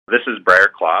This is Briar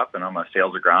Klopp, and I'm a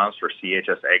sales agronomist for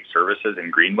CHS Ag Services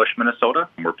in Greenbush, Minnesota.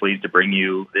 And we're pleased to bring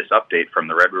you this update from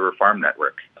the Red River Farm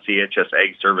Network. CHS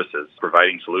Ag Services,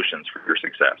 providing solutions for your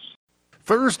success.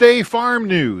 Thursday Farm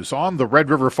News on the Red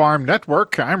River Farm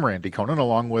Network. I'm Randy Conan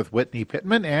along with Whitney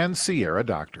Pittman and Sierra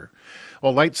Doctor.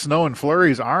 Well, light snow and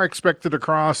flurries are expected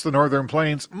across the northern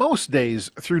plains most days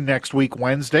through next week,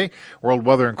 Wednesday. World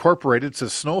Weather Incorporated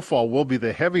says snowfall will be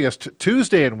the heaviest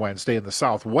Tuesday and Wednesday in the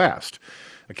southwest.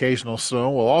 Occasional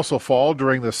snow will also fall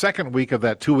during the second week of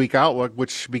that two-week outlook,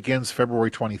 which begins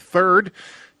February 23rd.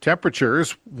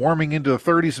 Temperatures warming into the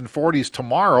 30s and 40s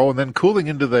tomorrow and then cooling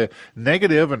into the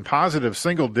negative and positive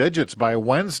single digits by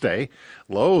Wednesday.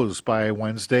 Lows by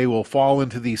Wednesday will fall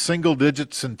into the single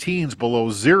digits and teens below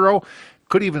zero.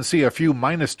 Could even see a few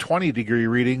minus 20-degree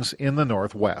readings in the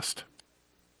northwest.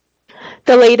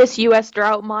 The latest U.S.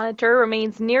 drought monitor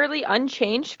remains nearly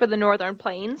unchanged for the northern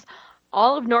plains.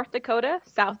 All of North Dakota,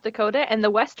 South Dakota, and the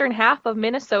western half of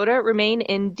Minnesota remain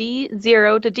in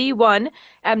D0 to D1,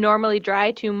 abnormally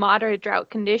dry to moderate drought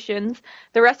conditions.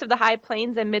 The rest of the high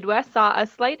plains and Midwest saw a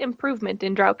slight improvement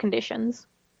in drought conditions.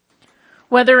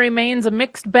 Weather remains a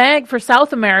mixed bag for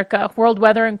South America. World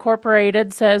Weather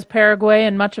Incorporated says Paraguay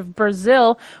and much of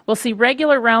Brazil will see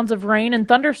regular rounds of rain and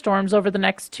thunderstorms over the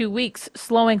next 2 weeks,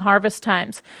 slowing harvest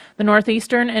times. The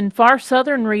northeastern and far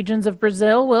southern regions of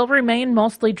Brazil will remain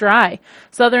mostly dry.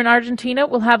 Southern Argentina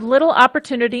will have little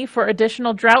opportunity for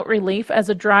additional drought relief as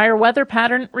a drier weather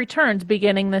pattern returns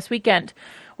beginning this weekend.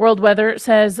 World Weather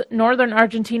says northern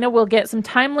Argentina will get some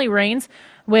timely rains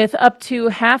with up to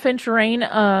half-inch rain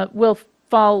will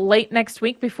fall late next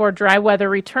week before dry weather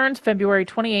returns February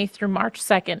 28th through March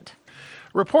 2nd.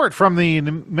 Report from the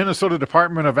Minnesota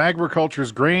Department of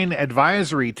Agriculture's Grain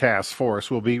Advisory Task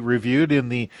Force will be reviewed in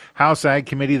the House Ag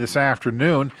Committee this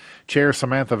afternoon. Chair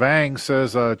Samantha Vang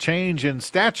says a change in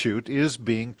statute is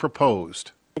being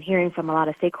proposed. Hearing from a lot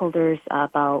of stakeholders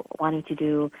about wanting to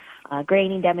do a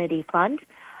grain indemnity fund,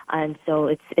 and so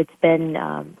it's been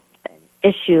a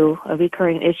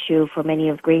recurring issue for many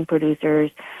of grain producers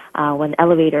when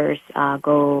elevators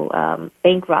go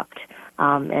bankrupt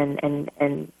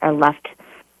and are left,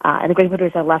 and the grain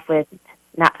producers are left with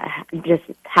not just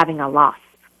having a loss,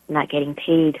 not getting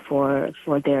paid for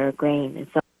their grain. And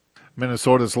so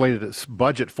Minnesota's latest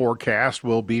budget forecast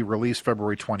will be released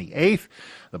February 28th.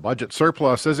 The budget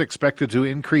surplus is expected to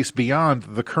increase beyond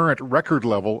the current record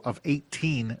level of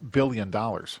 $18 billion.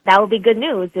 That would be good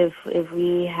news if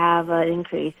we have an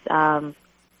increase.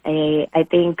 I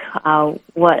think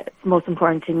what's most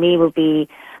important to me will be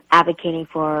advocating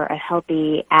for a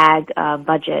healthy ag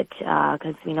budget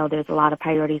because we know there's a lot of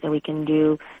priorities that we can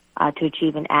do to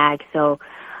achieve an ag. So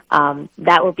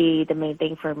that will be the main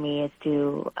thing for me is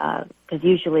to because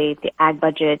usually the ag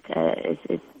budget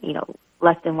is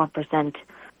less than 1%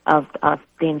 of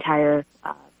the entire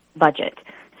budget.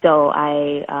 So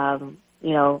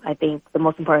I think the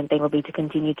most important thing will be to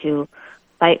continue to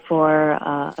fight for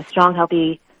a strong,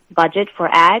 healthy budget for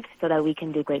ag so that we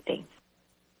can do great things.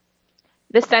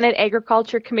 The Senate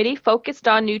Agriculture Committee focused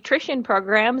on nutrition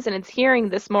programs in its hearing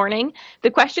this morning. The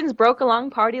questions broke along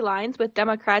party lines, with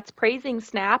Democrats praising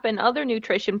SNAP and other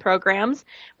nutrition programs.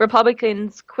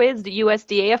 Republicans quizzed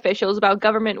USDA officials about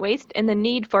government waste and the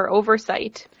need for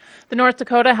oversight. The North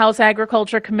Dakota House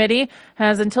Agriculture Committee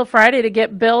has until Friday to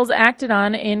get bills acted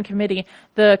on in committee.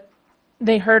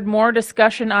 They heard more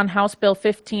discussion on House Bill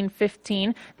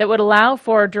 1515 that would allow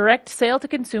for direct sale to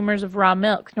consumers of raw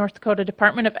milk. North Dakota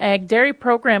Department of Ag Dairy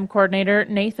Program Coordinator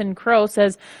Nathan Crow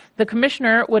says the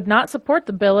commissioner would not support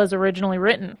the bill as originally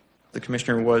written. The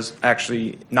commissioner was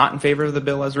actually not in favor of the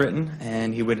bill as written,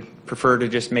 and he would prefer to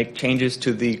just make changes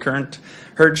to the current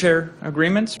herd share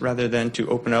agreements rather than to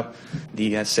open up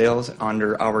the sales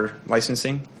under our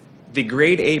licensing. The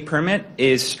Grade A permit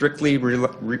is strictly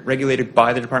regulated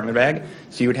by the Department of Ag,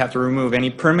 so you would have to remove any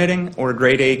permitting or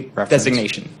Grade A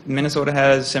designation. Minnesota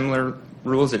has similar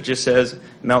rules. It just says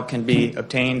milk can be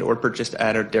obtained or purchased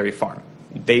at a dairy farm.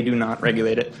 They do not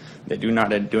regulate it. They do not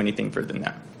do anything further than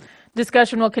that.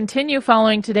 Discussion will continue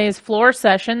following today's floor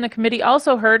session. The committee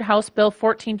also heard House Bill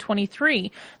 1423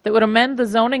 that would amend the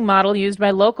zoning model used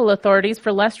by local authorities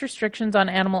for less restrictions on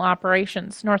animal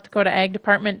operations. North Dakota Ag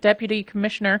Department Deputy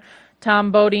Commissioner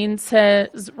Tom Bodine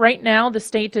says right now the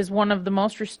state is one of the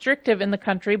most restrictive in the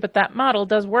country, but that model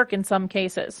does work in some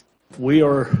cases. We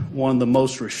are one of the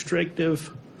most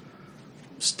restrictive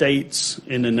states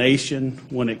in the nation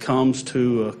when it comes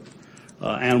to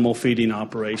animal feeding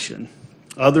operation.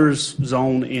 Others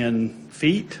zone in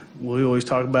feet. We always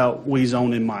talk about we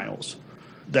zone in miles.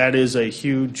 That is a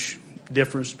huge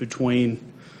difference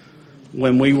between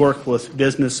when we work with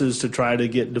businesses to try to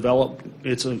get developed,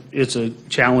 it's a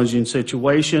challenging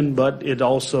situation, but it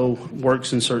also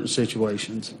works in certain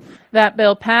situations. That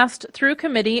bill passed through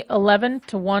committee 11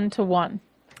 to 1 to 1.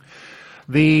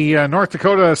 The North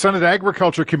Dakota Senate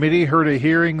Agriculture Committee heard a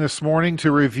hearing this morning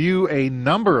to review a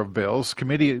number of bills.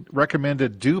 Committee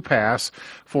recommended do pass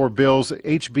for bills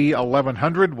HB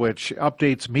 1100, which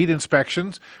updates meat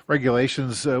inspections.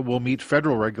 Regulations will meet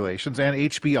federal regulations, and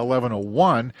HB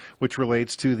 1101, which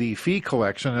relates to the fee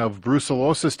collection of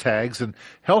brucellosis tags and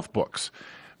health books.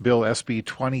 Bill SB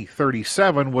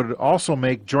 2037 would also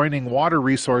make joining water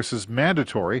resources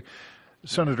mandatory.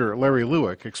 Senator Larry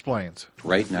Lueck explains.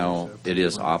 Right now, it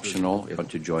is optional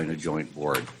to join a joint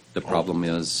board. The problem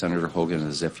is, Senator Hogan,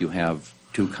 is if you have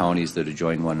two counties that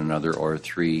adjoin one another or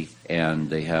three and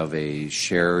they have a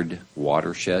shared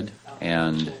watershed,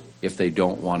 and if they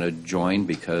don't want to join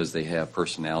because they have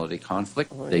personality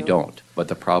conflict, they don't. But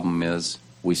the problem is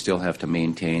we still have to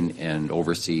maintain and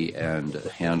oversee and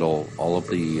handle all of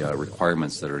the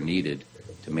requirements that are needed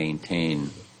to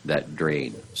maintain that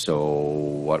drain. So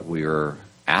what we're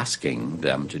asking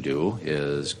them to do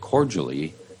is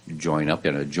cordially join up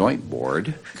in a joint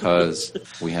board, because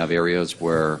we have areas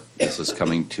where this is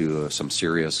coming to some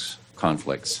serious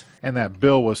conflicts. And that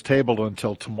bill was tabled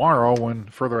until tomorrow, when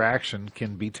further action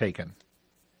can be taken.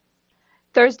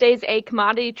 Thursday's egg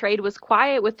commodity trade was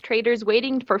quiet, with traders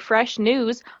waiting for fresh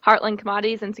news. Heartland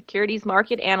Commodities and Securities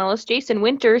Market Analyst Jason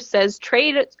Winters says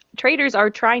traders are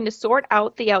trying to sort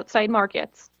out the outside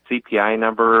markets. CPI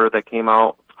number that came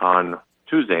out on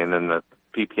Tuesday, and then the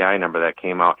PPI number that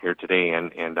came out here today,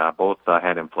 and both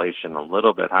had inflation a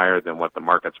little bit higher than what the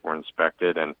markets were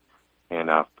expected, and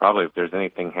probably if there's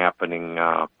anything happening,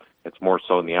 it's more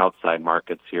so in the outside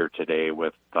markets here today,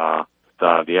 with the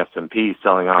S&P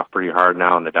selling off pretty hard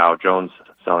now, and the Dow Jones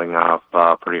selling off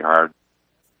pretty hard.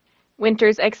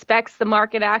 Winters expects the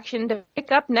market action to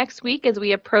pick up next week as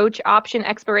we approach option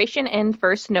expiration and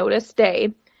first notice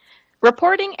day.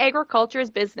 Reporting agriculture's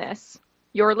business.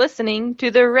 You're listening to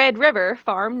the Red River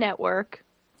Farm Network.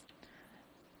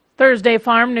 Thursday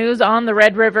farm news on the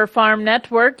Red River Farm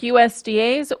Network.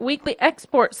 USDA's weekly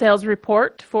export sales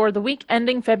report for the week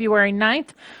ending February 9th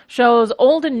shows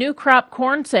old and new crop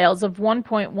corn sales of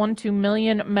 1.12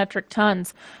 million metric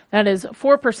tons. That is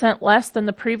 4% less than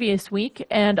the previous week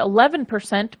and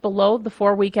 11% below the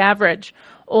 4-week average.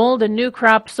 Old and new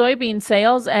crop soybean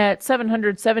sales at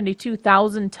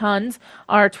 772,000 tons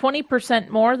are 20%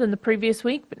 more than the previous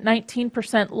week, but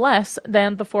 19% less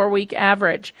than the 4-week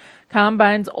average.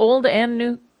 Combines old and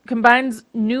new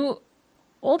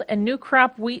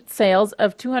crop wheat sales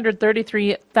of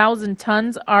 233,000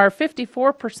 tons are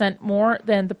 54% more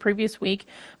than the previous week,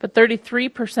 but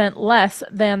 33% less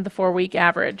than the 4-week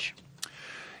average.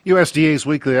 USDA's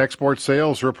weekly export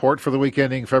sales report for the week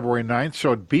ending February 9th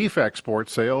showed beef export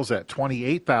sales at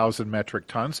 28,000 metric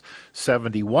tons,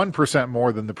 71%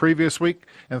 more than the previous week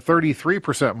and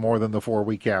 33% more than the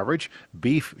 4-week average.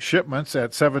 Beef shipments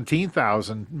at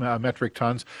 17,000 metric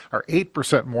tons are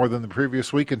 8% more than the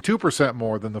previous week and 2%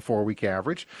 more than the 4-week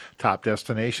average. Top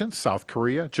destinations: South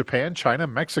Korea, Japan, China,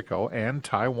 Mexico, and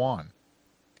Taiwan.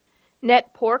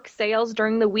 Net pork sales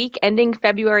during the week ending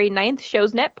February 9th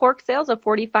shows net pork sales of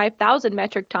 45,000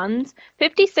 metric tons,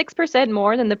 56%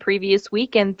 more than the previous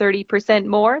week and 30%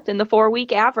 more than the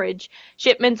 4-week average.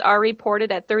 Shipments are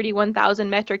reported at 31,000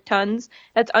 metric tons.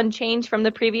 That's unchanged from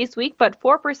the previous week, but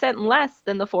 4% less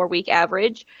than the 4-week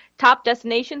average. Top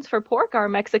destinations for pork are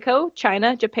Mexico,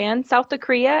 China, Japan, South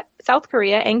Korea,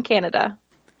 and Canada.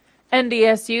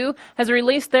 NDSU has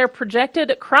released their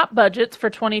projected crop budgets for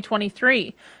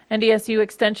 2023. NDSU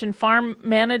Extension Farm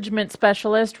Management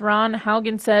Specialist Ron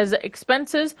Haugen says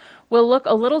expenses will look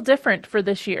a little different for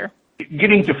this year.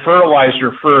 Getting to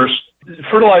fertilizer first,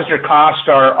 fertilizer costs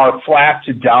are flat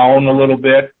to down a little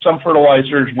bit. Some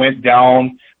fertilizers went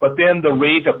down, but then the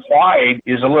rate applied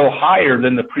is a little higher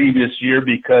than the previous year,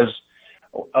 because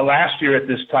last year at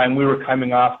this time we were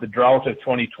coming off the drought of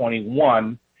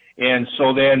 2021. And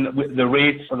so then the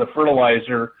rates for the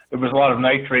fertilizer, there was a lot of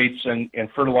nitrates and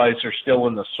fertilizer still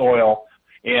in the soil.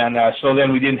 And so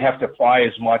then we didn't have to apply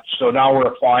as much. So now we're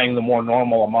applying the more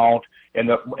normal amount, and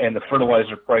the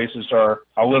fertilizer prices are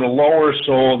a little lower.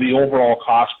 So the overall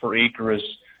cost per acre is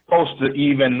close to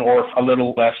even or a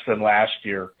little less than last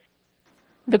year.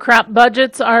 The crop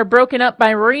budgets are broken up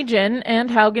by region,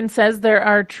 and Haugen says there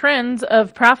are trends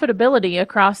of profitability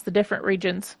across the different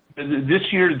regions.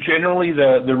 This year, generally,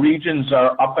 the regions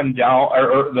are up and down,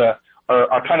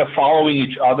 are kind of following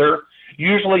each other.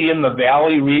 Usually in the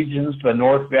valley regions, the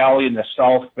North Valley and the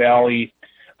South Valley,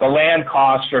 the land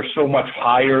costs are so much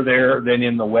higher there than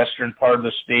in the western part of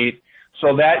the state.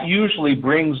 So that usually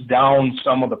brings down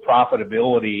some of the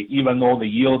profitability, even though the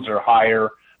yields are higher,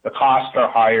 the costs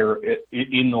are higher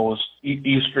in those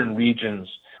eastern regions.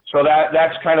 So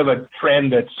that's kind of a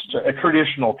trend that's a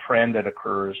traditional trend that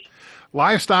occurs.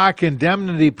 Livestock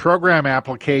Indemnity Program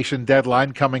application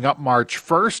deadline coming up March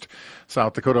 1st.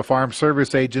 South Dakota Farm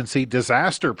Service Agency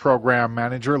Disaster Program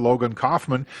Manager Logan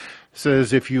Kaufman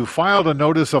says if you filed a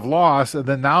notice of loss,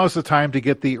 then now is the time to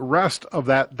get the rest of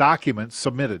that document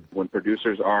submitted. When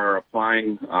producers are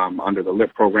applying under the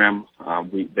LIP program,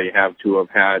 they have to have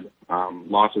had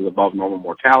losses above normal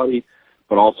mortality,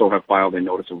 but also have filed a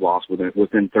notice of loss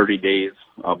within 30 days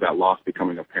of that loss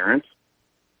becoming apparent.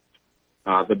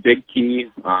 The big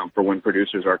key for when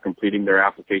producers are completing their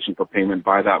application for payment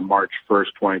by that March 1st,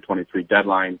 2023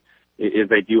 deadline is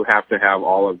they do have to have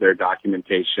all of their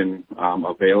documentation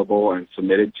available and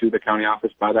submitted to the county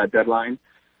office by that deadline.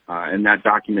 And that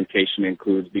documentation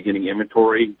includes beginning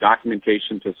inventory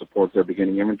documentation to support their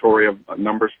beginning inventory of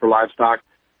numbers for livestock,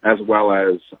 as well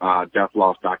as death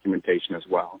loss documentation as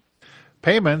well.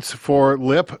 Payments for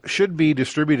LIP should be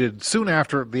distributed soon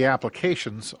after the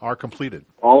applications are completed.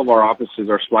 All of our offices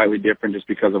are slightly different just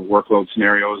because of workload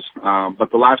scenarios,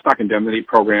 but the Livestock Indemnity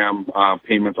Program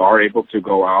payments are able to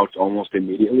go out almost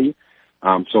immediately.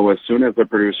 So as soon as the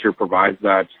producer provides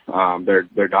that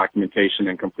their documentation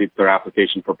and completes their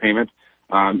application for payment,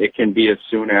 it can be as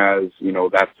soon as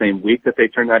that same week that they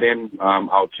turn that in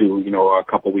out to a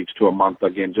couple weeks to a month,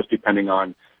 again, just depending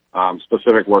on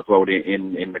specific workload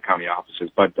in the county offices,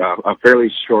 but a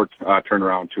fairly short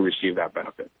turnaround to receive that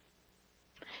benefit.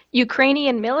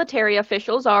 Ukrainian military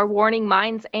officials are warning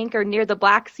mines anchored near the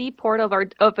Black Sea port of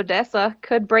Odessa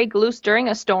could break loose during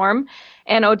a storm.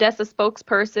 An Odessa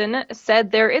spokesperson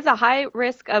said there is a high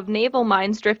risk of naval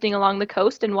mines drifting along the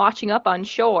coast and washing up on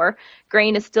shore.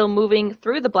 Grain is still moving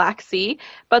through the Black Sea,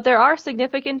 but there are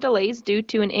significant delays due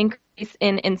to an increase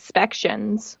in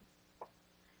inspections.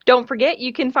 Don't forget,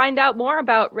 you can find out more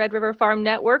about Red River Farm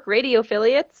Network radio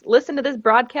affiliates, listen to this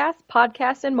broadcast,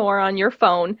 podcast, and more on your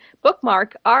phone.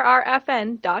 Bookmark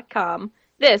rrfn.com.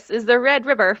 This is the Red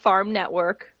River Farm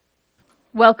Network.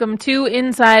 Welcome to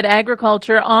Inside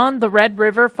Agriculture on the Red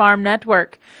River Farm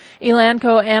Network.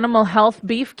 Elanco Animal Health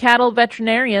beef cattle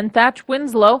veterinarian Thatch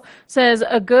Winslow says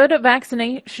a good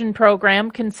vaccination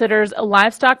program considers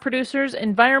livestock producers,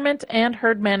 environment, and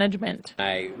herd management.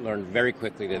 I learned very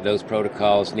quickly that those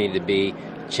protocols needed to be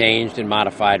changed and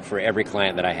modified for every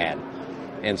client that I had.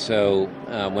 And so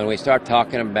when we start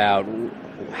talking about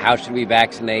how should we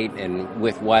vaccinate and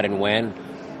with what and when,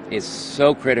 it's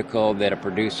so critical that a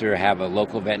producer have a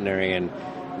local veterinarian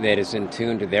that is in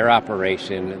tune to their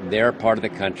operation, their part of the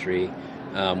country,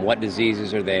 what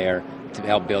diseases are there to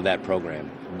help build that program.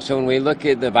 So when we look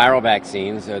at the viral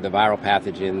vaccines, or the viral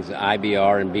pathogens,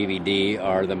 IBR and BVD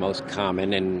are the most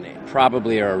common and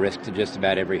probably are a risk to just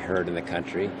about every herd in the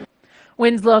country.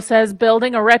 Winslow says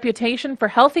building a reputation for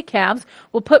healthy calves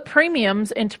will put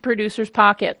premiums into producers'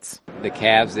 pockets. The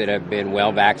calves that have been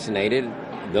well vaccinated,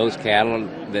 those cattle,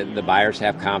 the buyers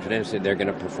have confidence that they're going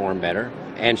to perform better.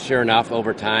 And sure enough,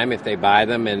 over time, if they buy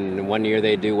them and one year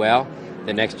they do well,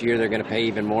 the next year they're going to pay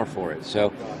even more for it. So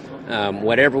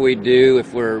whatever we do,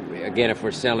 if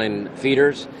we're selling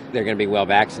feeders, they're going to be well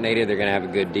vaccinated. They're going to have a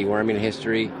good deworming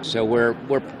history. So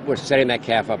we're setting that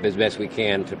calf up as best we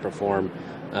can to perform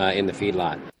in the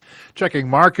feedlot. Checking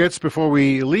markets before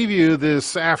we leave you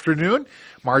this afternoon.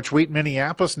 March wheat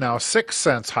Minneapolis now 6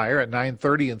 cents higher at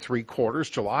 9.30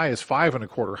 3/4. July is 5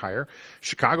 1/4 higher.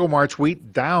 Chicago March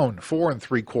wheat down 4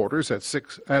 3/4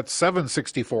 at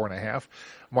 7.64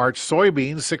 March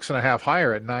soybeans 6 1/2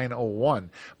 higher at 9.01.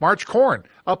 March corn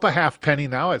up a half penny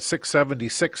now at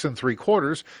 6.76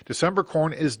 3/4. December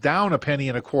corn is down a penny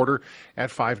and a quarter at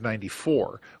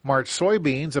 5.94. March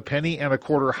soybeans a penny and a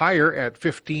quarter higher at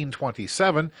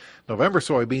 15.27. November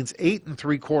soybeans 8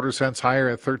 3/4 cents higher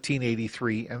at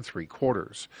 13.83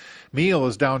 3/4. Meal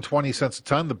is down 20 cents a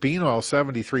ton. The bean oil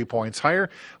 73 points higher.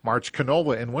 March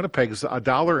canola in Winnipeg is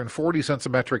 $1.40 a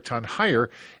metric ton higher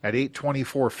at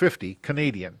 824.50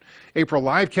 Canadian. April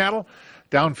live cattle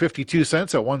down 52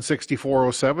 cents at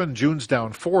 164.07. June's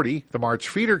down 40. The March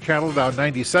feeder cattle down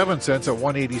 97 cents at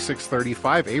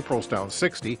 186.35. April's down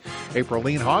 60. April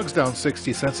lean hogs down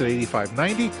 60 cents at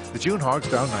 85.90. The June hogs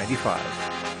down 95.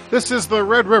 This is the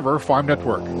Red River Farm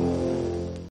Network.